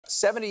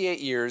78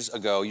 years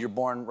ago, you're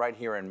born right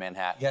here in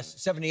Manhattan. Yes,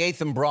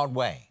 78th and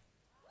Broadway.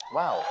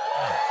 Wow.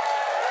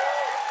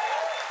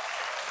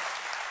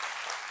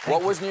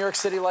 What was New York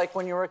City like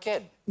when you were a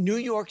kid? New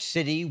York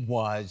City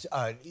was...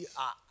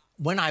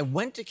 when I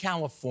went to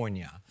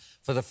California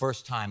for the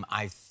first time,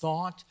 I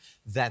thought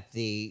that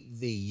the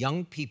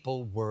young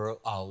people were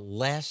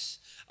less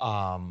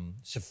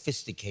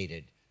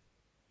sophisticated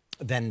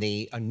than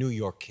the New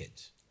York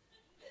kids.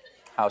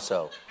 How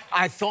so?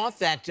 I thought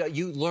that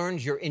you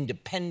learned your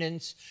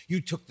independence, you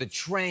took the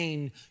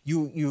train,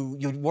 you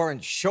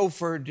weren't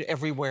chauffeured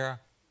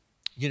everywhere.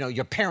 You know,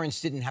 your parents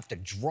didn't have to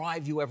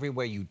drive you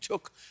everywhere. You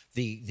took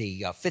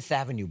the Fifth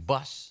Avenue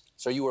bus.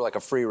 So you were like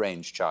a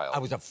free-range child. I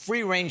was a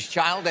free-range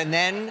child, and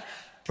then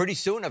pretty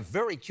soon a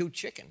very cute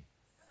chicken.